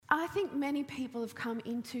I think many people have come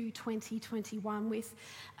into 2021 with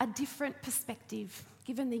a different perspective,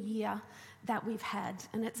 given the year that we've had,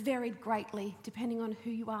 and it's varied greatly depending on who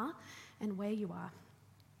you are and where you are.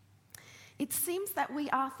 It seems that we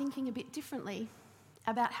are thinking a bit differently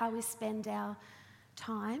about how we spend our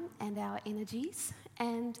time and our energies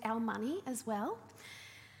and our money as well.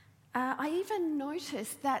 I even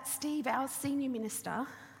noticed that Steve, our senior minister,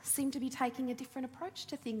 seemed to be taking a different approach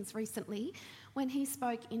to things recently when he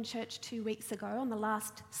spoke in church 2 weeks ago on the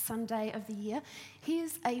last Sunday of the year.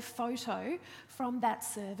 Here's a photo from that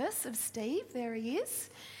service of Steve. There he is.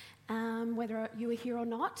 Whether you were here or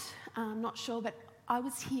not, I'm not sure, but I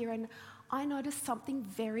was here and I noticed something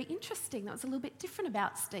very interesting that was a little bit different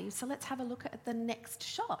about Steve. So let's have a look at the next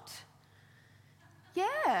shot.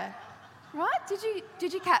 Yeah, right?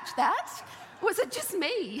 Did you catch that? Was it just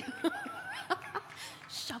me?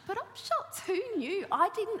 Shop it up shots. Who knew? I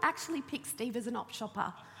didn't actually pick Steve as an op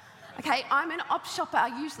shopper. Okay, I'm an op shopper.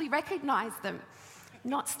 I usually recognise them.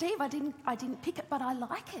 Not Steve. I didn't pick it, but I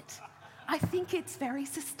like it. I think it's very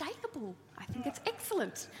sustainable. I think it's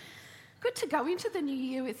excellent. Good to go into the new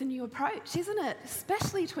year with a new approach, isn't it?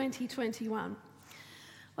 Especially 2021.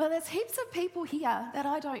 Well, there's heaps of people here that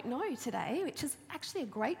I don't know today, which is actually a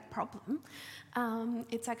great problem.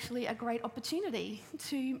 It's actually a great opportunity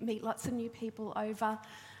to meet lots of new people over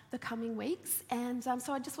the coming weeks. And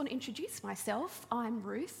so I just want to introduce myself. I'm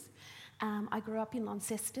Ruth. I grew up in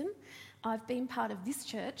Launceston. I've been part of this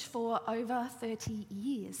church for over 30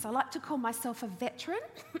 years. So I like to call myself a veteran,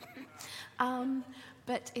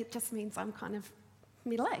 but it just means I'm kind of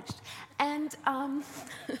middle-aged. And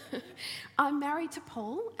I'm married to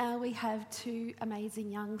Paul. We have 2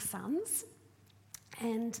 amazing young sons,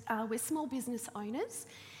 and we're small business owners.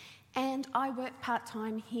 And I work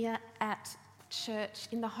part-time here at church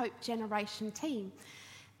in the Hope Generation team,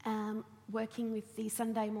 working with the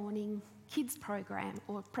Sunday morning kids program,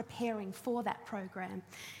 or preparing for that program,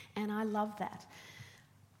 and I love that.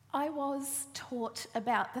 I was taught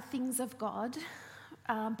about the things of God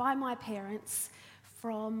by my parents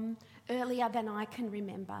from earlier than I can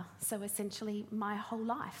remember. So essentially my whole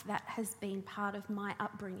life, that has been part of my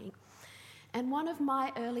upbringing. And one of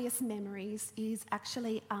my earliest memories is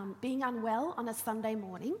actually being unwell on a Sunday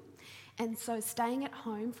morning, and so staying at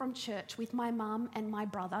home from church with my mum and my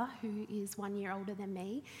brother, who is 1 year older than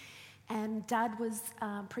me. And Dad was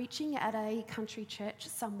preaching at a country church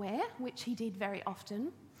somewhere, which he did very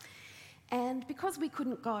often. And because we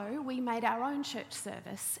couldn't go, we made our own church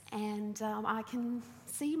service. And I can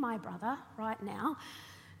see my brother right now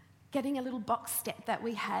getting a little box step that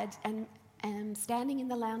we had and standing in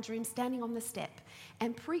the lounge room, standing on the step,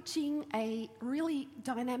 and preaching a really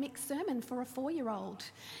dynamic sermon for a 4-year-old.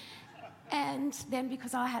 And then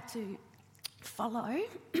because I had to follow,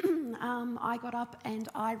 I got up and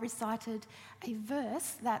I recited a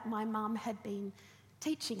verse that my mum had been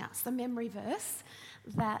teaching us, the memory verse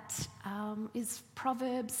that is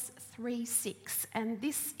Proverbs 3:6, and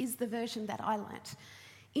this is the version that I learnt.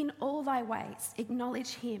 In all thy ways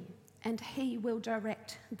acknowledge him, and he will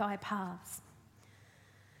direct thy paths.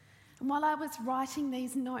 And while I was writing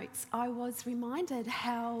these notes, I was reminded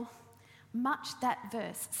how much that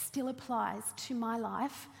verse still applies to my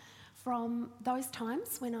life from those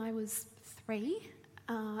times when I was 3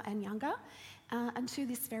 and younger, and to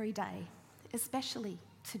this very day, especially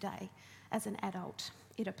today as an adult,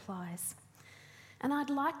 it applies. And I'd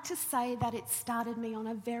like to say that it started me on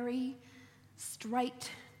a very straight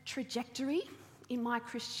trajectory in my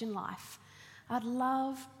Christian life. I'd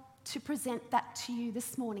love to present that to you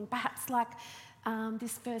this morning, perhaps like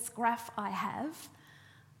this first graph I have,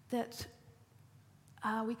 that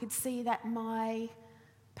we could see that my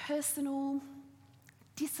personal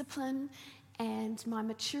discipline and my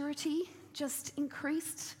maturity just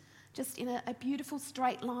increased just in a beautiful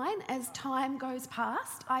straight line as time goes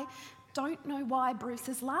past. I don't know why Bruce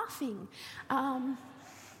is laughing.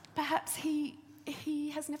 Perhaps he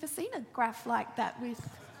has never seen a graph like that with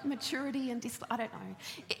maturity and discipline. I don't know.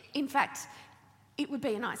 In fact, it would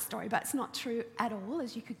be a nice story, but it's not true at all,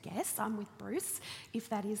 as you could guess. I'm with Bruce, if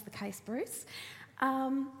that is the case, Bruce.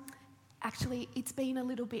 Actually, it's been a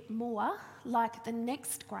little bit more like the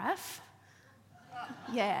next graph.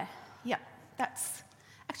 Yeah, that's...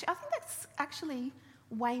 I think that's actually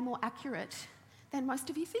way more accurate than most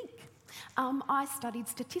of you think. I studied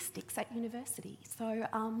statistics at university, so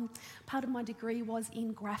part of my degree was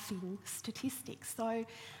in graphing statistics. So,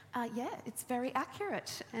 it's very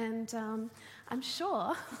accurate, and I'm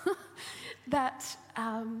sure that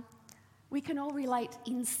we can all relate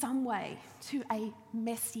in some way to a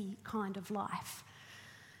messy kind of life.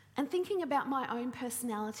 And thinking about my own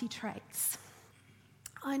personality traits,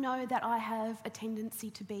 I know that I have a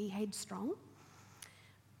tendency to be headstrong,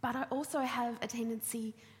 but I also have a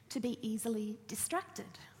tendency to be easily distracted.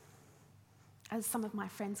 As some of my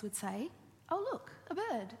friends would say, oh look, a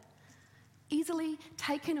bird. Easily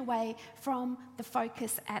taken away from the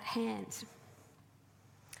focus at hand.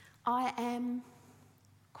 I am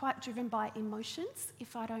quite driven by emotions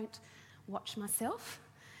if I don't watch myself.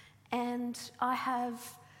 And I have,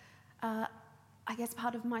 I guess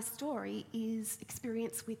part of my story is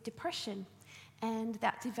experience with depression. And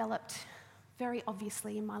that developed very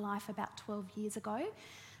obviously in my life about 12 years ago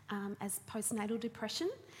as postnatal depression,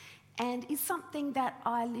 and is something that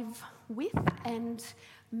I live with and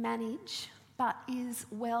manage, but is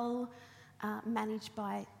well managed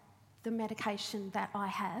by the medication that I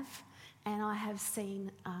have. And I have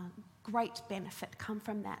seen great benefit come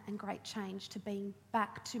from that and great change to being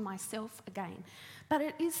back to myself again. But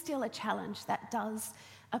it is still a challenge that does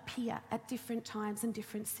appear at different times and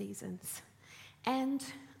different seasons. And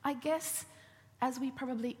I guess, as we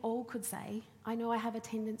probably all could say, I know I have a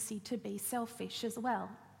tendency to be selfish as well.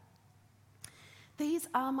 These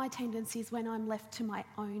are my tendencies when I'm left to my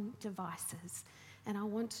own devices. And I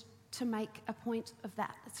want to make a point of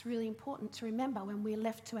that. It's really important to remember when we're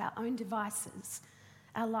left to our own devices,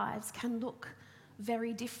 our lives can look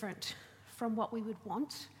very different from what we would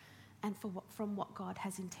want and from what God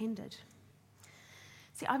has intended.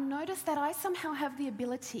 See, I've noticed that I somehow have the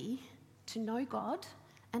ability to know God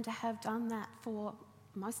and to have done that for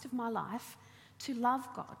most of my life, to love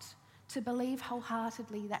God, to believe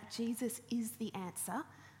wholeheartedly that Jesus is the answer,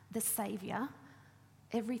 the Saviour,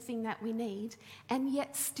 everything that we need, and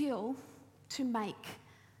yet still to make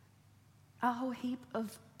a whole heap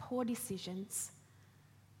of poor decisions,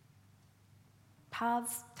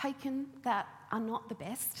 paths taken that are not the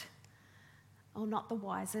best or not the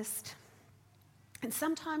wisest. And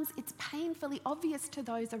sometimes it's painfully obvious to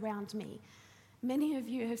those around me. Many of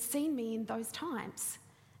you have seen me in those times,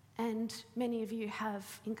 and many of you have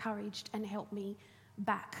encouraged and helped me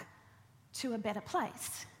back to a better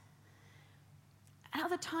place. At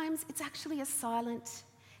other times, it's actually a silent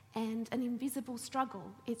and an invisible struggle.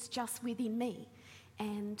 It's just within me.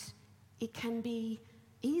 And it can be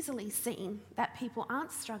easily seen that people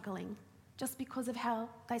aren't struggling just because of how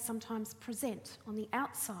they sometimes present on the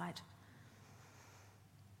outside.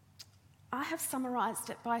 I have summarised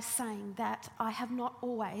it by saying that I have not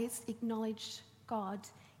always acknowledged God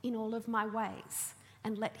in all of my ways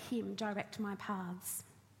and let Him direct my paths.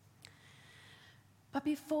 But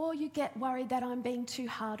before you get worried that I'm being too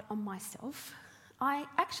hard on myself, I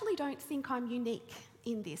actually don't think I'm unique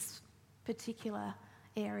in this particular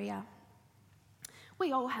area.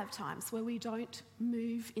 We all have times where we don't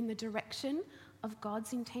move in the direction of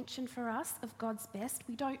God's intention for us, of God's best.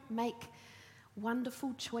 We don't make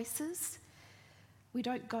wonderful choices. We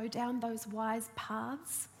don't go down those wise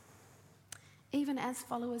paths. Even as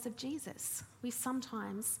followers of Jesus, we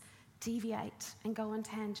sometimes deviate and go on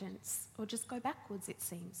tangents or just go backwards, it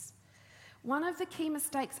seems. One of the key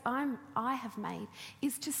mistakes I have made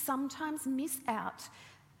is to sometimes miss out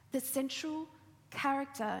the central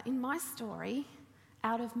character in my story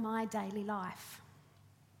out of my daily life.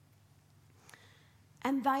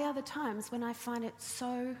 And they are the times when I find it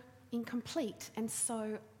so incomplete and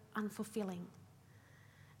so unfulfilling.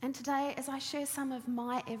 And today, as I share some of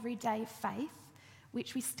my everyday faith,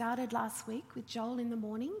 which we started last week with Joel in the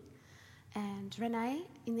morning and Renee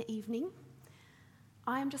in the evening,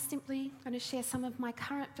 I am just simply going to share some of my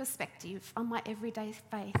current perspective on my everyday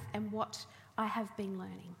faith and what I have been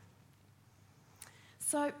learning.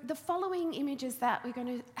 So the following images that we're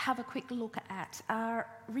going to have a quick look at are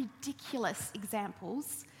ridiculous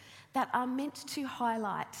examples that are meant to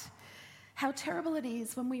highlight how terrible it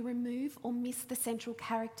is when we remove or miss the central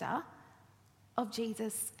character of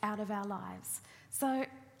Jesus out of our lives. So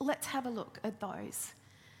let's have a look at those.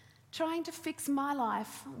 Trying to fix my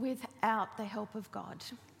life without the help of God.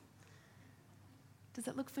 Does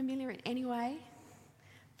it look familiar in any way?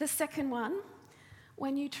 The second one,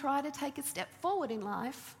 when you try to take a step forward in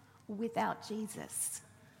life without Jesus.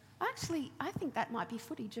 I think that might be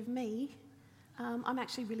footage of me. I'm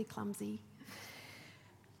actually really clumsy.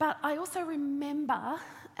 But I also remember,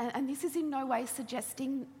 and this is in no way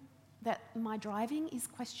suggesting that my driving is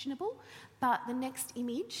questionable, but the next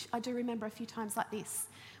image, I do remember a few times like this.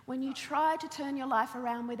 When you try to turn your life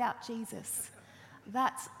around without Jesus,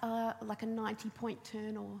 that's like a 90-point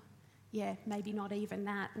turn, or maybe not even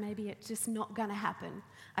that. Maybe it's just not going to happen.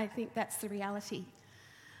 I think that's the reality.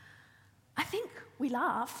 I think we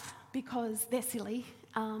laugh because they're silly,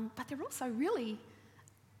 but they're also really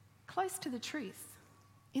close to the truth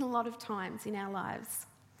in a lot of times in our lives.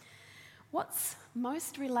 What's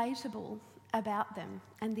most relatable about them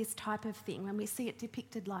and this type of thing, when we see it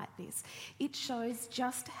depicted like this, it shows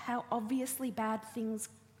just how obviously bad things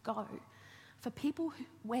go for people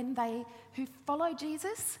who follow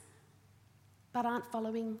Jesus but aren't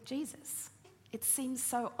following Jesus. It seems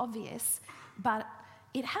so obvious, but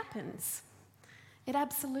it happens. It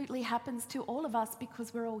absolutely happens to all of us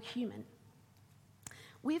because we're all human.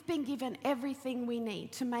 We've been given everything we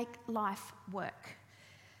need to make life work.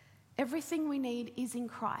 Everything we need is in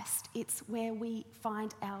Christ. It's where we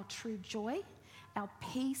find our true joy, our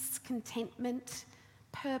peace, contentment,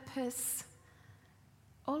 purpose,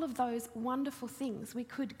 all of those wonderful things. We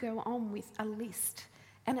could go on with a list.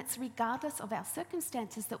 And it's regardless of our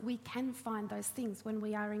circumstances that we can find those things when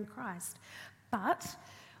we are in Christ. But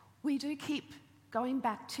we do keep going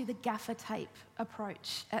back to the gaffer tape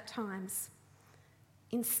approach at times,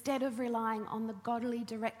 instead of relying on the godly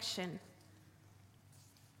direction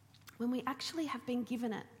when we actually have been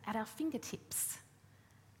given it at our fingertips.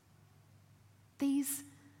 These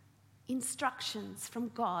instructions from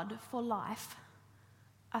God for life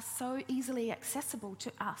are so easily accessible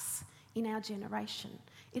to us in our generation.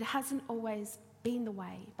 It hasn't always been the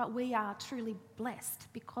way, but we are truly blessed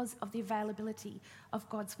because of the availability of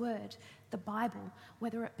God's word, the Bible,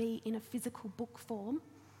 whether it be in a physical book form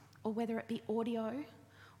or whether it be audio,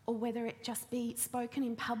 or whether it just be spoken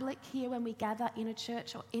in public here when we gather in a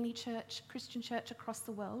church or any church, Christian church across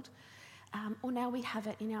the world, or now we have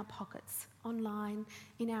it in our pockets, online,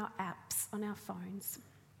 in our apps, on our phones.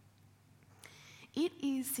 It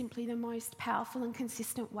is simply the most powerful and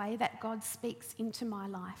consistent way that God speaks into my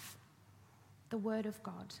life, the Word of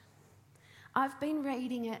God. I've been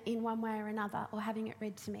reading it in one way or another, or having it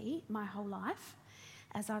read to me my whole life,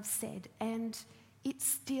 as I've said, and it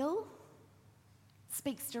still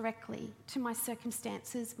speaks directly to my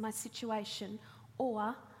circumstances, my situation,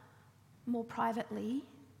 or more privately,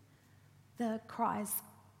 the cries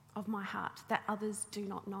of my heart that others do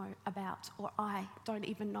not know about, or I don't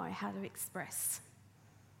even know how to express.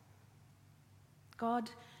 God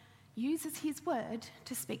uses his word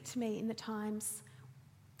to speak to me in the times,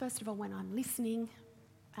 first of all, when I'm listening,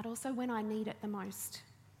 but also when I need it the most.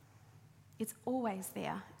 It's always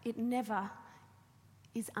there. It never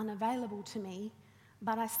is unavailable to me,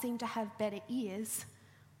 but I seem to have better ears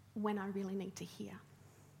when I really need to hear.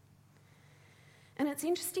 And it's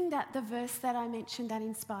interesting that the verse that I mentioned that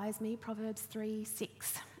inspires me, Proverbs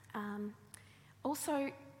 3:6,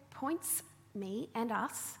 also points me and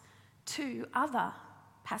us to other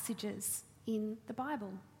passages in the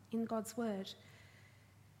Bible, in God's Word.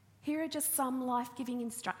 Here are just some life-giving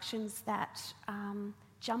instructions that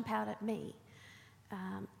jump out at me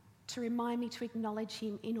to remind me to acknowledge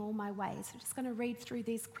him in all my ways. I'm just going to read through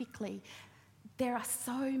these quickly. There are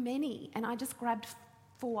so many, and I just grabbed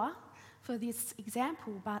 4 for this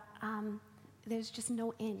example, but there's just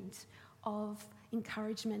no end of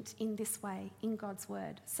encouragement in this way in God's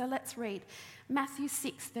word. So let's read Matthew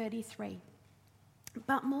 6:33.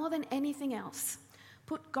 But more than anything else,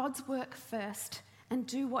 put God's work first and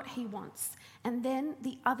do what he wants, and then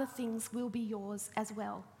the other things will be yours as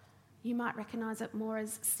well. You might recognise it more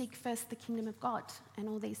as seek first the kingdom of God, and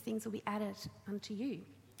all these things will be added unto you.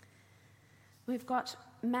 We've got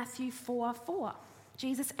Matthew 4:4.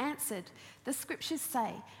 Jesus answered, the scriptures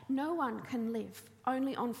say, no one can live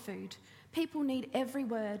only on food. People need every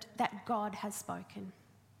word that God has spoken.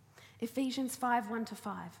 Ephesians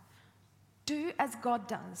 5:1-5. Do as God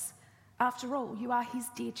does. After all, you are his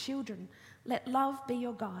dear children. Let love be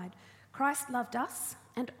your guide. Christ loved us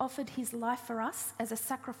and offered his life for us as a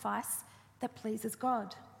sacrifice that pleases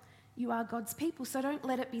God. You are God's people, so don't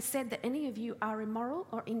let it be said that any of you are immoral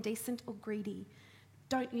or indecent or greedy.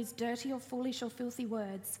 Don't use dirty or foolish or filthy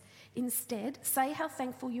words. Instead, say how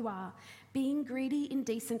thankful you are. Being greedy,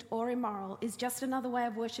 indecent, or immoral is just another way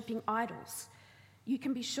of worshipping idols. You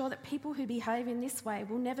can be sure that people who behave in this way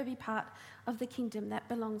will never be part of the kingdom that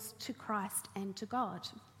belongs to Christ and to God.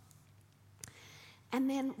 And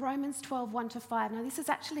then Romans 12:1-5. Now, this is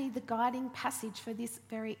actually the guiding passage for this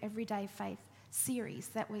very everyday faith series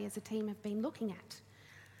that we as a team have been looking at.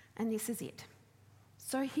 And this is it.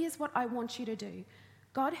 So here's what I want you to do.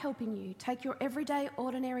 God helping you take your everyday,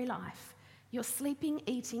 ordinary life, your sleeping,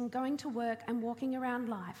 eating, going to work and walking around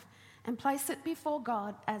life, and place it before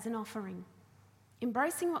God as an offering.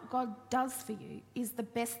 Embracing what God does for you is the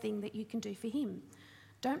best thing that you can do for him.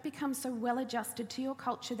 Don't become so well adjusted to your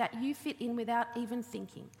culture that you fit in without even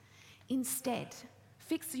thinking. Instead,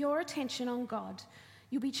 fix your attention on God.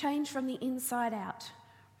 You'll be changed from the inside out.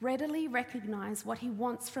 Readily recognize what he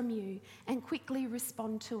wants from you and quickly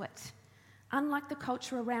respond to it. Unlike the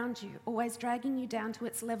culture around you, always dragging you down to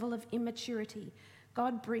its level of immaturity,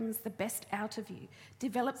 God brings the best out of you,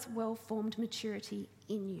 develops well-formed maturity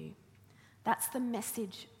in you. That's the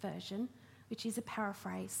Message version, which is a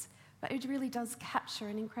paraphrase, but it really does capture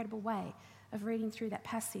an incredible way of reading through that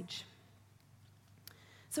passage.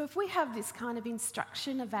 So if we have this kind of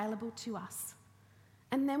instruction available to us,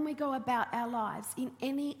 and then we go about our lives in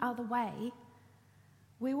any other way,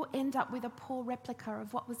 we will end up with a poor replica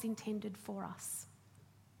of what was intended for us.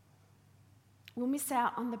 We'll miss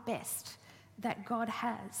out on the best that God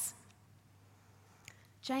has.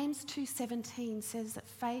 James 2:17 says that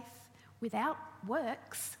faith without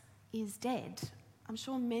works is dead. I'm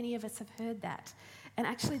sure many of us have heard that. And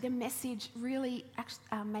actually the Message really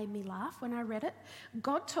made me laugh when I read it.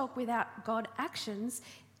 God talk without God actions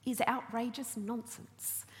is outrageous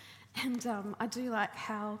nonsense. And I do like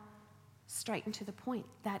how straight and to the point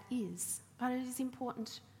that is. But it is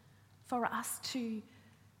important for us to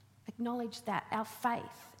acknowledge that our faith,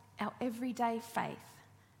 our everyday faith,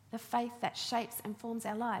 the faith that shapes and forms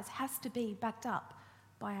our lives, has to be backed up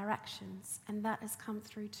by our actions. And that has come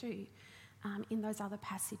through too in those other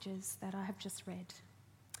passages that I have just read.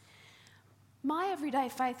 My everyday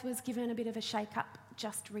faith was given a bit of a shake-up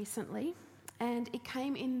just recently, and it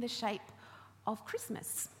came in the shape of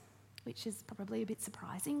Christmas, which is probably a bit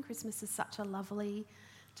surprising. Christmas is such a lovely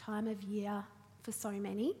time of year for so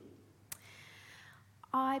many.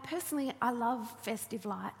 I love festive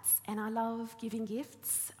lights and I love giving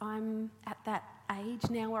gifts. I'm at that age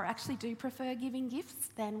now where I actually do prefer giving gifts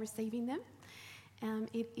than receiving them.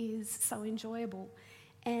 It is so enjoyable.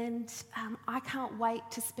 And I can't wait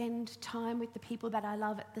to spend time with the people that I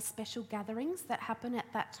love at the special gatherings that happen at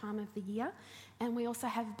that time of the year. And we also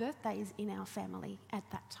have birthdays in our family at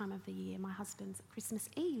that time of the year. My husband's Christmas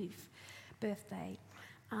Eve birthday.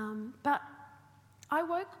 But I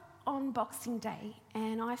woke on Boxing Day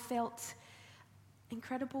and I felt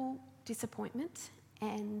incredible disappointment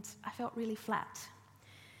and I felt really flat.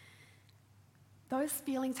 Those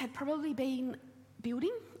feelings had probably been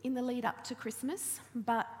building in the lead up to Christmas,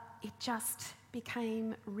 but it just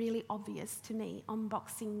became really obvious to me on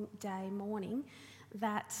Boxing Day morning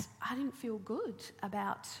that I didn't feel good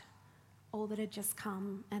about all that had just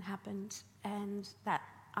come and happened, and that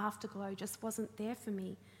afterglow just wasn't there for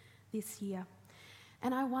me this year.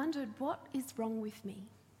 And I wondered, what is wrong with me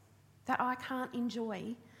that I can't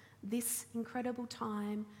enjoy this incredible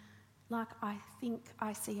time like I think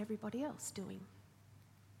I see everybody else doing?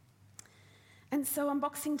 And so on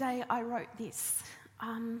Boxing Day, I wrote this.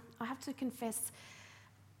 I have to confess,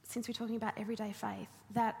 since we're talking about everyday faith,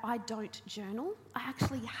 that I don't journal. I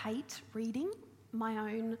actually hate reading my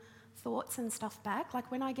own thoughts and stuff back. Like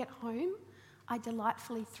when I get home, I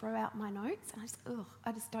delightfully throw out my notes and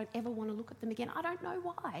I just don't ever want to look at them again. I don't know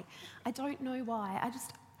why.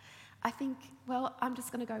 I think, well, I'm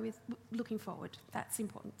just going to go with looking forward. That's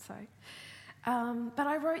important. So, but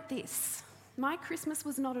I wrote this. My Christmas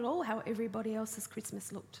was not at all how everybody else's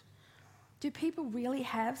Christmas looked. Do people really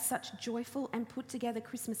have such joyful and put together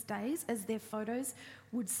Christmas days as their photos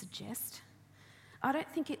would suggest? I don't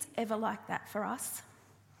think it's ever like that for us.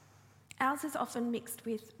 Ours is often mixed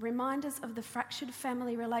with reminders of the fractured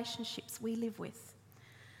family relationships we live with.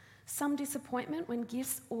 Some disappointment when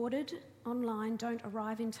gifts ordered online don't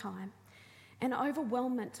arrive in time, and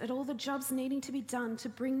overwhelmment at all the jobs needing to be done to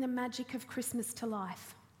bring the magic of Christmas to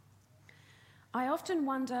life. I often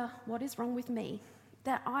wonder what is wrong with me,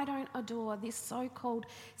 that I don't adore this so-called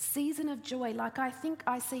season of joy like I think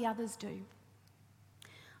I see others do.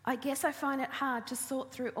 I guess I find it hard to sort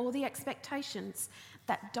through all the expectations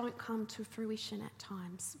that don't come to fruition at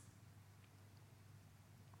times.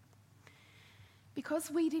 Because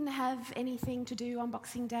we didn't have anything to do on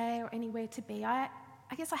Boxing Day or anywhere to be, I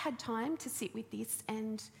guess I had time to sit with this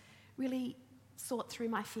and really sort through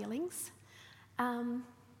my feelings.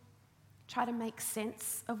 Try to make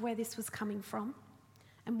sense of where this was coming from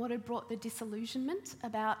and what had brought the disillusionment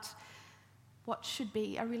about what should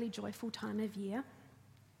be a really joyful time of year.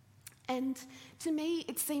 And to me,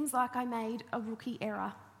 it seems like I made a rookie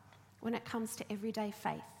error when it comes to everyday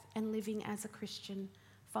faith and living as a Christian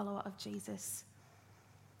follower of Jesus.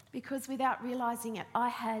 Because without realising it, I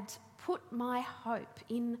had put my hope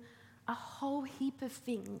in a whole heap of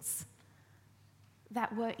things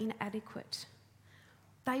that were inadequate.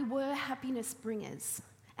 They were happiness bringers,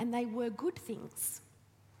 and they were good things.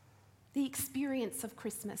 The experience of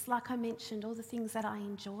Christmas, like I mentioned, all the things that I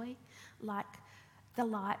enjoy, like the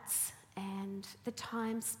lights and the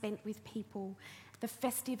time spent with people, the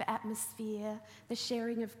festive atmosphere, the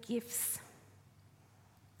sharing of gifts.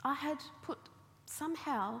 I had put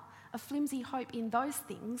somehow a flimsy hope in those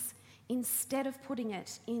things instead of putting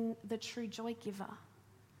it in the true joy giver.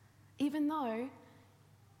 Even though,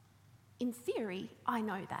 in theory, I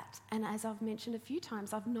know that. And as I've mentioned a few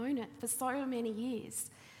times, I've known it for so many years.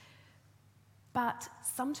 But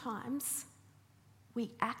sometimes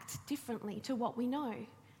we act differently to what we know.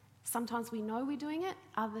 Sometimes we know we're doing it,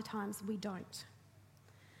 other times we don't.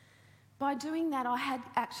 By doing that, I had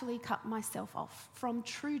actually cut myself off from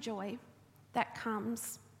true joy that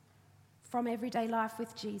comes from everyday life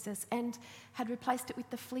with Jesus and had replaced it with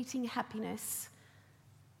the fleeting happiness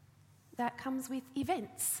that comes with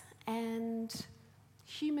events and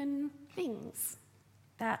human things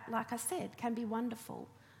that, like I said, can be wonderful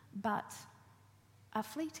but are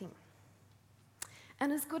fleeting.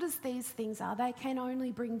 And as good as these things are, they can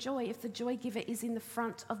only bring joy if the joy giver is in the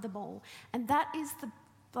front of the ball. And that is the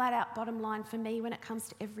flat out bottom line for me when it comes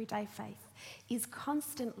to everyday faith, is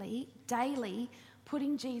constantly, daily,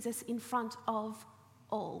 putting Jesus in front of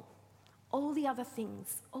all the other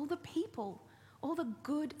things, all the people, all the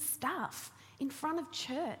good stuff, in front of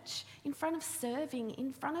church, in front of serving,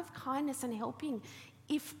 in front of kindness and helping.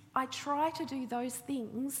 If I try to do those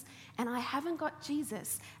things and I haven't got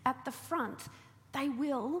Jesus at the front, they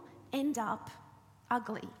will end up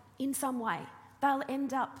ugly in some way. They'll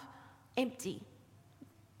end up empty,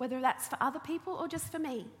 whether that's for other people or just for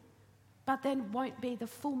me, but then won't be the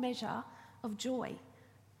full measure of joy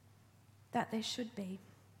that there should be.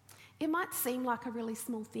 It might seem like a really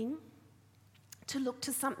small thing to look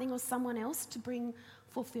to something or someone else to bring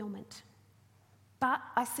fulfillment, but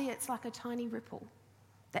I see it's like a tiny ripple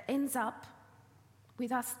that ends up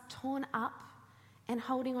with us torn up and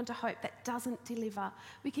holding on to hope that doesn't deliver.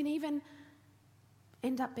 We can even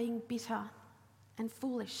end up being bitter and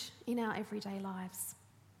foolish in our everyday lives.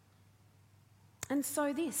 And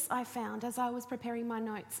so this I found as I was preparing my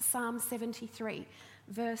notes, Psalm 73,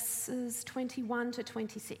 verses 21 to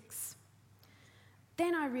 26.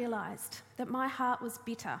 Then I realised that my heart was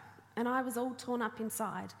bitter and I was all torn up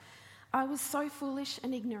inside. I was so foolish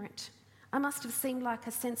and ignorant. I must have seemed like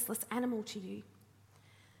a senseless animal to you.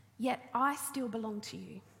 Yet I still belong to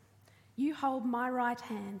you. You hold my right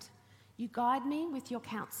hand. You guide me with your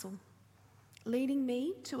counsel, leading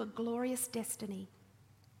me to a glorious destiny.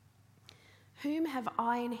 Whom have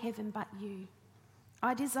I in heaven but you?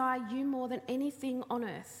 I desire you more than anything on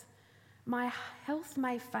earth. My health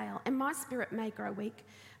may fail and my spirit may grow weak,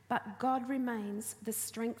 but God remains the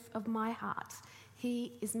strength of my heart.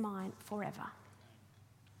 He is mine forever.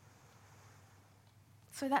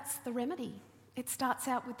 So that's the remedy. It starts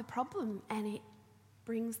out with the problem and it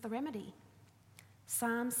brings the remedy.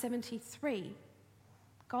 Psalm 73,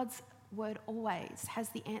 God's word always has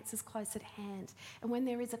the answers close at hand. And when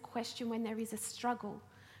there is a question, when there is a struggle,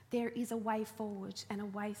 there is a way forward and a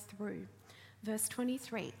way through. Verse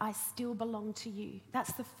 23, I still belong to you.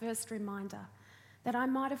 That's the first reminder that I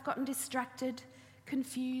might have gotten distracted,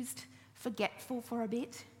 confused, forgetful for a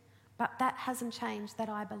bit, but that hasn't changed that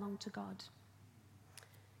I belong to God.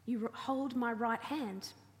 You hold my right hand.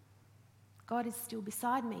 God is still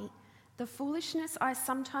beside me. The foolishness I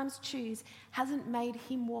sometimes choose hasn't made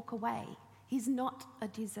him walk away. He's not a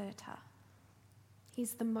deserter.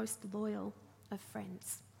 He's the most loyal of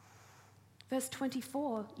friends. Verse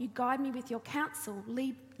 24, you guide me with your counsel,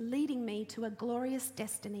 leading me to a glorious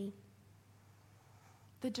destiny.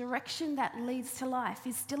 The direction that leads to life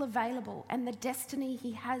is still available, and the destiny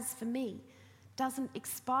he has for me doesn't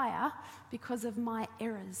expire because of my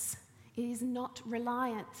errors. It is not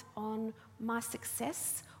reliant on my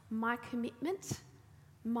success, my commitment,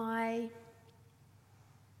 the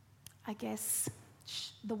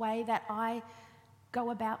way that I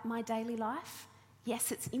go about my daily life.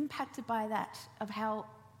 Yes, it's impacted by that, of how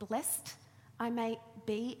blessed I may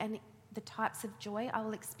be and the types of joy I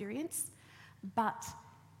will experience, but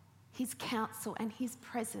his counsel and his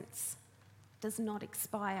presence does not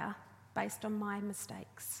expire based on my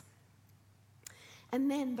mistakes.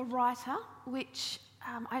 And then the writer, which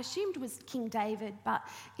I assumed was King David, but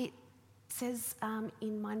it says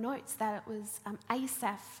in my notes that it was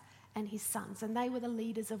Asaph and his sons, and they were the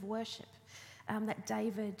leaders of worship that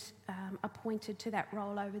David appointed to that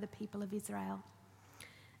role over the people of Israel.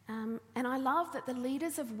 And I love that the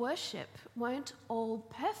leaders of worship weren't all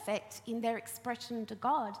perfect in their expression to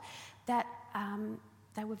God, that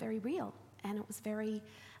they were very real, and it was very,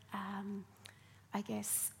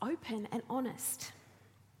 open and honest.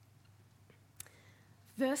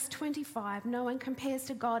 Verse 25, no one compares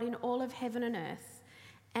to God in all of heaven and earth,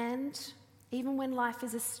 and even when life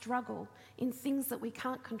is a struggle in things that we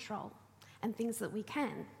can't control and things that we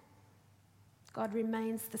can, God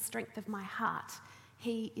remains the strength of my heart.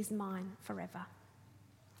 He is mine forever.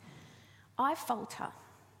 I falter.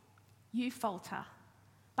 You falter,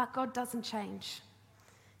 but God doesn't change.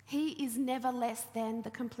 He is never less than the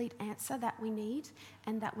complete answer that we need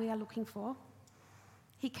and that we are looking for.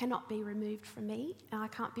 He cannot be removed from me, and I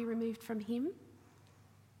can't be removed from him.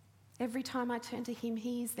 Every time I turn to him,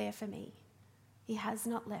 he is there for me. He has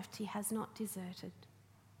not left, he has not deserted.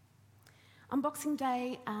 On Boxing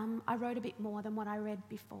Day, I wrote a bit more than what I read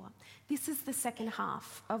before. This is the second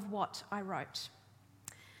half of what I wrote.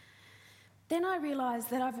 Then I realised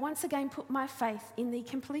that I've once again put my faith in the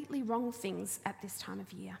completely wrong things at this time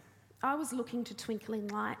of year. I was looking to twinkling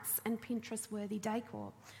lights and Pinterest-worthy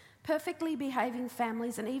decor, perfectly behaving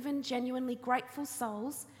families and even genuinely grateful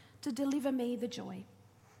souls to deliver me the joy,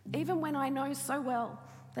 even when I know so well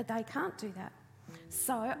that they can't do that.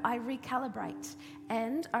 So I recalibrate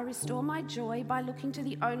and I restore my joy by looking to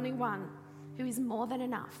the only one who is more than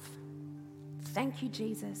enough. Thank you,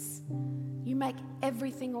 Jesus. You make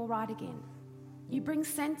everything all right again. You bring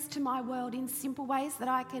sense to my world in simple ways that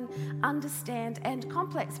I can understand and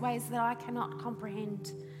complex ways that I cannot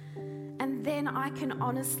comprehend. And then I can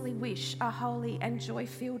honestly wish a holy and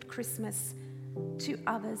joy-filled Christmas to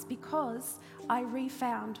others because I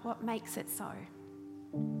refound what makes it so.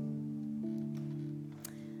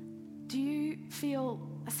 Do you feel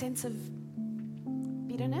a sense of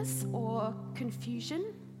bitterness or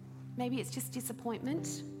confusion? Maybe it's just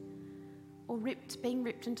disappointment or being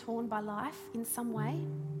ripped and torn by life in some way.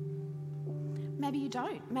 Maybe you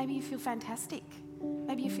don't. Maybe you feel fantastic.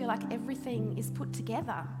 Maybe you feel like everything is put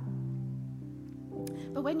together.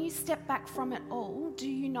 But when you step back from it all, do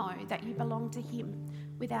you know that you belong to him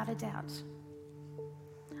without a doubt?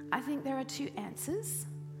 I think there are two answers,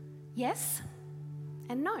 yes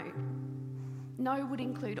and no. No would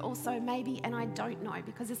include also maybe and I don't know,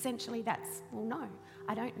 because essentially that's, well, no,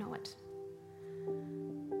 I don't know it.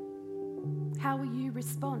 How will you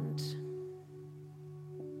respond?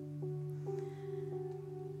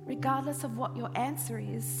 Regardless of what your answer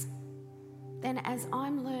is, then as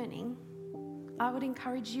I'm learning, I would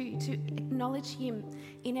encourage you to acknowledge him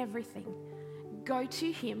in everything. Go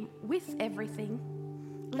to him with everything.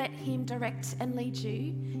 Let him direct and lead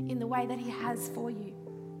you in the way that he has for you,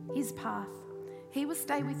 his path. He will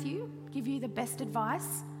stay with you, give you the best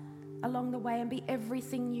advice along the way and be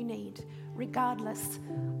everything you need, regardless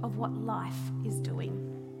of what life is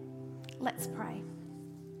doing. Let's pray.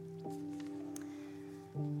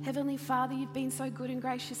 Heavenly Father, you've been so good and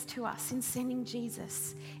gracious to us in sending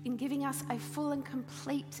Jesus, in giving us a full and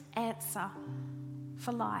complete answer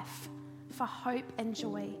for life, for hope and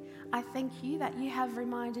joy. I thank you that you have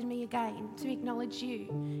reminded me again to acknowledge you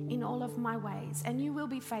in all of my ways, and you will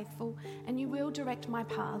be faithful, and you will direct my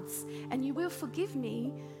paths, and you will forgive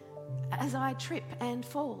me as I trip and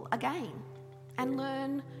fall again and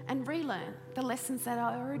learn and relearn the lessons that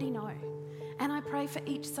I already know. And I pray for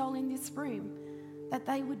each soul in this room that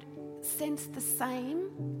they would sense the same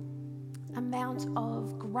amount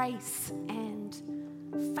of grace and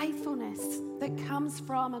faithfulness that comes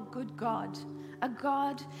from a good God, a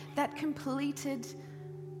God that completed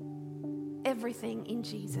everything in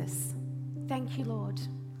Jesus. Thank you, Lord.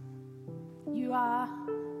 You are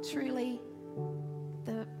truly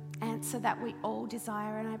the answer that we all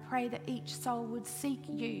desire, and I pray that each soul would seek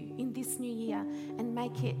you in this new year and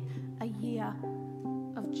make it a year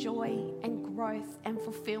of joy and growth and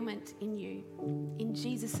fulfillment in you. In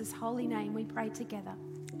Jesus' holy name we pray together.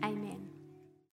 Amen.